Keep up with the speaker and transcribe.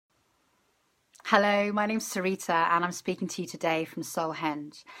Hello, my name's Sarita, and I'm speaking to you today from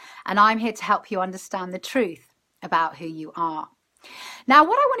Solhenge. And I'm here to help you understand the truth about who you are. Now,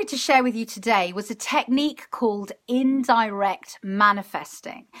 what I wanted to share with you today was a technique called indirect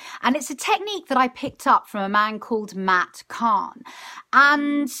manifesting. And it's a technique that I picked up from a man called Matt Kahn.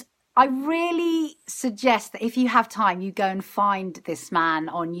 And I really suggest that if you have time, you go and find this man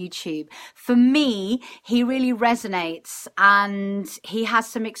on YouTube. For me, he really resonates and he has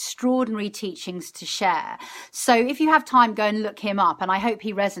some extraordinary teachings to share. So if you have time, go and look him up. And I hope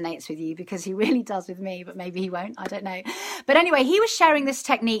he resonates with you because he really does with me, but maybe he won't. I don't know. But anyway, he was sharing this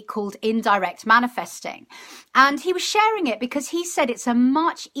technique called indirect manifesting. And he was sharing it because he said it's a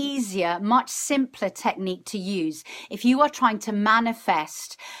much easier, much simpler technique to use if you are trying to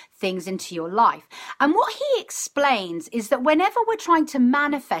manifest things into your life. And what he explains is that whenever we're trying to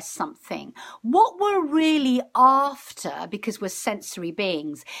manifest something, what we're really after, because we're sensory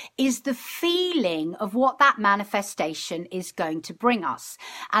beings, is the feeling of what that manifestation is going to bring us.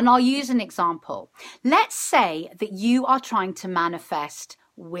 And I'll use an example. Let's say that you are trying to manifest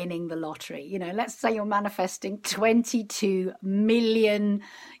winning the lottery. Let's say you're manifesting 22 million,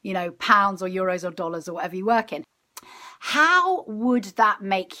 pounds or euros or dollars or whatever you work in. How would that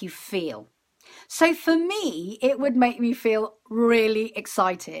make you feel? So for me, it would make me feel really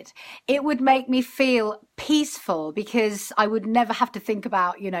excited. It would make me feel peaceful because I would never have to think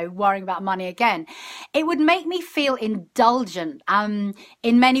about, worrying about money again. It would make me feel indulgent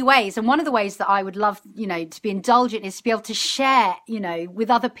in many ways. And one of the ways that I would love, to be indulgent is to be able to share, with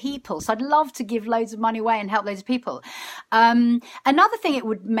other people. So I'd love to give loads of money away and help loads of people. Another thing it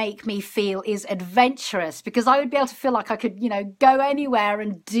would make me feel is adventurous because I would be able to feel like I could, go anywhere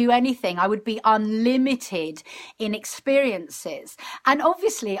and do anything. I would be unlimited in experiences. And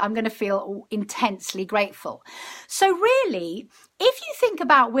obviously, I'm going to feel intensely grateful. So really, if you think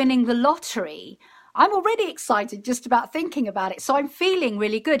about winning the lottery, I'm already excited just about thinking about it. So I'm feeling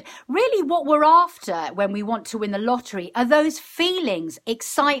really good. Really, what we're after when we want to win the lottery are those feelings,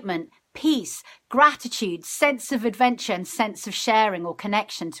 excitement, peace, gratitude, sense of adventure, and sense of sharing or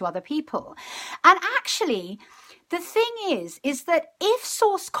connection to other people. And actually, the thing is that if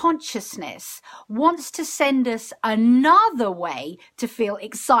source consciousness wants to send us another way to feel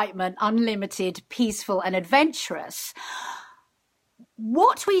excitement, unlimited, peaceful, and adventurous,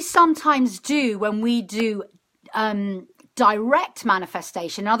 what we sometimes do when we do direct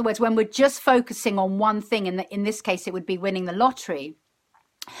manifestation, in other words, when we're just focusing on one thing, in this case, it would be winning the lottery,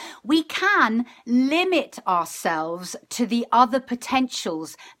 we can limit ourselves to the other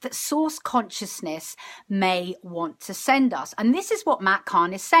potentials that source consciousness may want to send us. And this is what Matt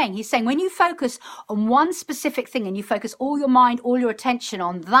Kahn is saying. He's saying when you focus on one specific thing and you focus all your mind, all your attention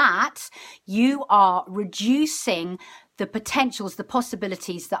on that, you are reducing the potentials, the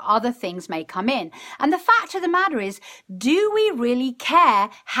possibilities that other things may come in. And the fact of the matter is, do we really care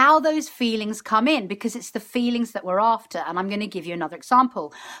how those feelings come in? Because it's the feelings that we're after. And I'm going to give you another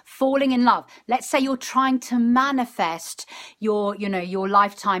example. Falling in love. Let's say you're trying to manifest your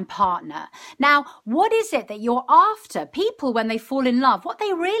lifetime partner. Now, what is it that you're after? People, when they fall in love, what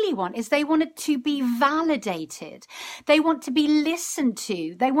they really want is they want it to be validated. They want to be listened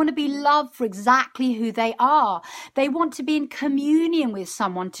to. They want to be loved for exactly who they are. They want to be in communion with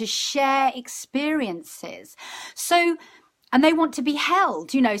someone to share experiences. So, and they want to be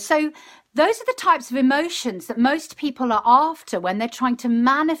held, so those are the types of emotions that most people are after when they're trying to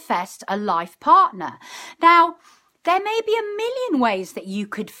manifest a life partner. Now, there may be a million ways that you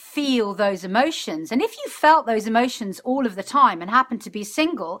could feel those emotions. And if you felt those emotions all of the time and happened to be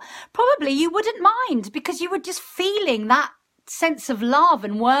single, probably you wouldn't mind because you were just feeling that sense of love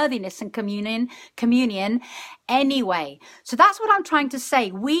and worthiness and communion anyway. So that's what I'm trying to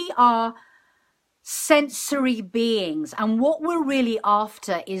say. We are sensory beings, and what we're really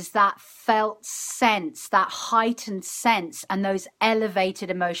after is that felt sense, that heightened sense, and those elevated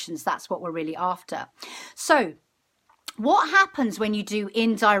emotions. That's what we're really after. So what happens when you do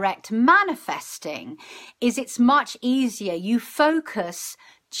indirect manifesting is it's much easier. You focus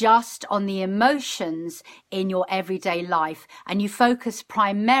just on the emotions in your everyday life, and you focus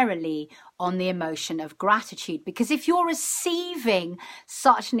primarily on the emotion of gratitude. Because if you're receiving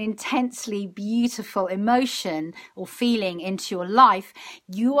such an intensely beautiful emotion or feeling into your life,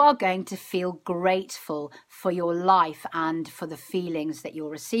 you are going to feel grateful for your life and for the feelings that you're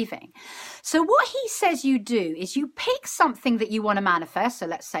receiving. So what he says you do is you pick something that you want to manifest. So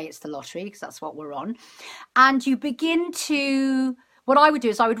let's say it's the lottery, because that's what we're on. And you begin to, what I would do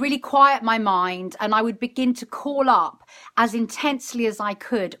is I would really quiet my mind and I would begin to call up as intensely as I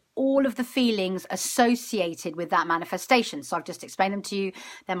could all of the feelings associated with that manifestation. So I've just explained them to you.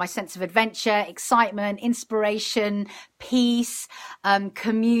 They're my sense of adventure, excitement, inspiration, peace,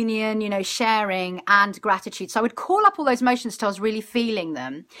 communion, sharing, and gratitude. So I would call up all those emotions till I was really feeling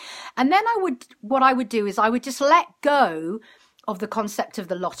them. And then what I would do is I would just let go of the concept of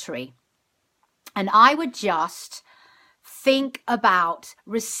the lottery. And I would just think about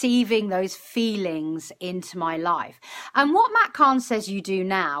receiving those feelings into my life. And what Matt Kahn says you do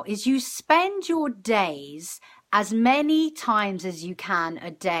now is you spend your days as many times as you can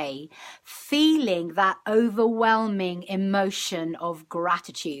a day feeling that overwhelming emotion of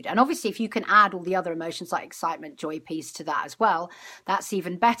gratitude. And obviously, if you can add all the other emotions like excitement, joy, peace to that as well, that's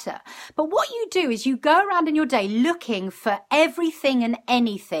even better. But what you do is you go around in your day looking for everything and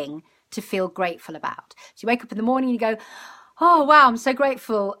anything to feel grateful about. So you wake up in the morning and you go, oh, wow, I'm so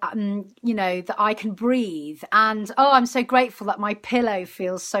grateful, that I can breathe. And, oh, I'm so grateful that my pillow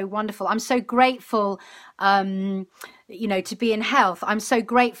feels so wonderful. I'm so grateful, to be in health. I'm so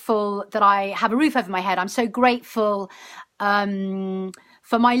grateful that I have a roof over my head. I'm so grateful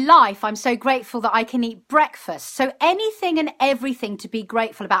for my life. I'm so grateful that I can eat breakfast. So anything and everything to be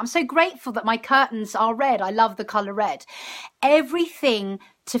grateful about. I'm so grateful that my curtains are red. I love the color red. Everything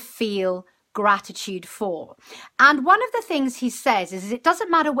to feel gratitude for. And one of the things he says is it doesn't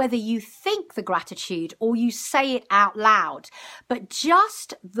matter whether you think the gratitude or you say it out loud, but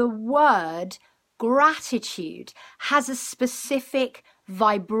just the word gratitude has a specific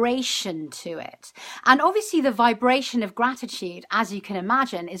vibration to it. And obviously the vibration of gratitude, as you can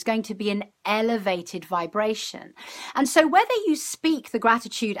imagine, is going to be an elevated vibration. And so whether you speak the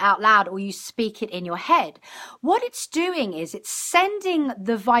gratitude out loud or you speak it in your head, what it's doing is it's sending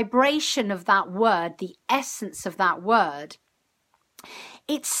the vibration of that word, the essence of that word,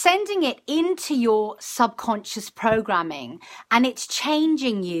 it's sending it into your subconscious programming, and it's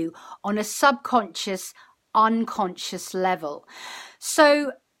changing you on a subconscious, unconscious level.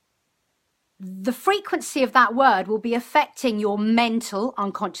 So the frequency of that word will be affecting your mental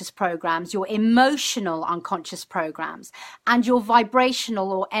unconscious programs, your emotional unconscious programs, and your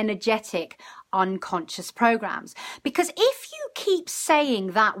vibrational or energetic unconscious programs. Because if you keep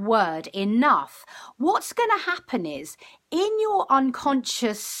saying that word enough, what's going to happen is in your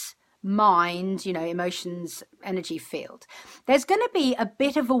unconscious mind, emotions, energy field, there's going to be a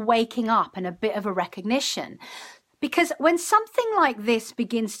bit of a waking up and a bit of a recognition. Because when something like this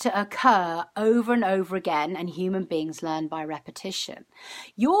begins to occur over and over again, and human beings learn by repetition,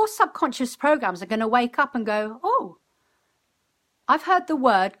 your subconscious programs are going to wake up and go, oh, I've heard the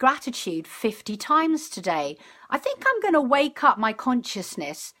word gratitude 50 times today. I think I'm going to wake up my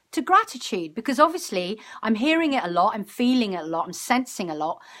consciousness to gratitude, because obviously I'm hearing it a lot, I'm feeling it a lot, I'm sensing a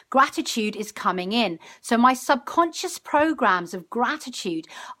lot. Gratitude is coming in. So my subconscious programs of gratitude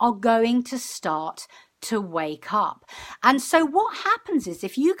are going to start to wake up. And so what happens is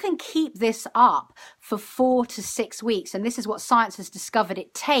if you can keep this up for 4 to 6 weeks, and this is what science has discovered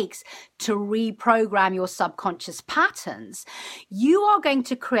it takes to reprogram your subconscious patterns, you are going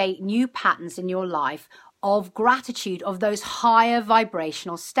to create new patterns in your life of gratitude, of those higher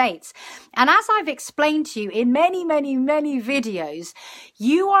vibrational states. And as I've explained to you in many, many, many videos,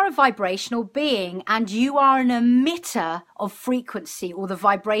 you are a vibrational being and you are an emitter of frequency or the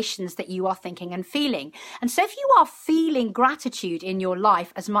vibrations that you are thinking and feeling. And so if you are feeling gratitude in your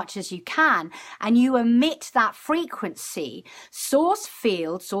life as much as you can, and you emit that frequency, source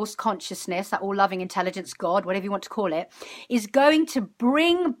field, source consciousness, that all loving intelligence, God, whatever you want to call it, is going to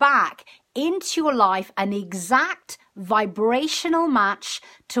bring back into your life an exact vibrational match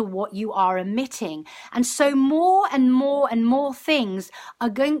to what you are emitting. And so more and more and more things are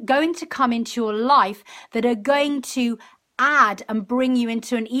going to come into your life that are going to add and bring you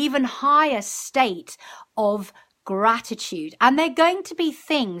into an even higher state of gratitude. And they're going to be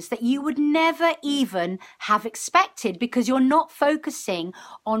things that you would never even have expected, because you're not focusing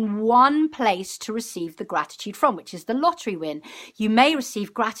on one place to receive the gratitude from, which is the lottery win. You may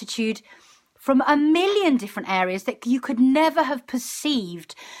receive gratitude from a million different areas that you could never have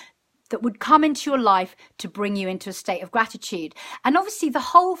perceived that would come into your life to bring you into a state of gratitude. And obviously the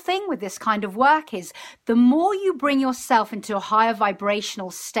whole thing with this kind of work is the more you bring yourself into a higher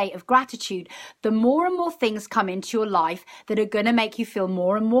vibrational state of gratitude, the more and more things come into your life that are going to make you feel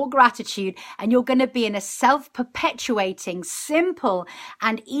more and more gratitude, and you're going to be in a self-perpetuating, simple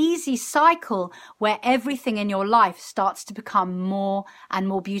and easy cycle where everything in your life starts to become more and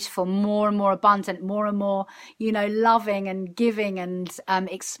more beautiful, more and more abundant, more and more, loving and giving and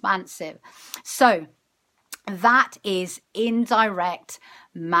expansive. So That is indirect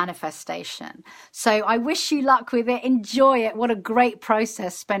manifestation. So I wish you luck with it. Enjoy it. What a great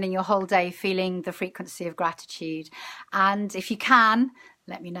process, spending your whole day feeling the frequency of gratitude. And if you can,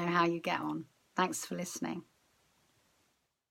 let me know how you get on. Thanks for listening.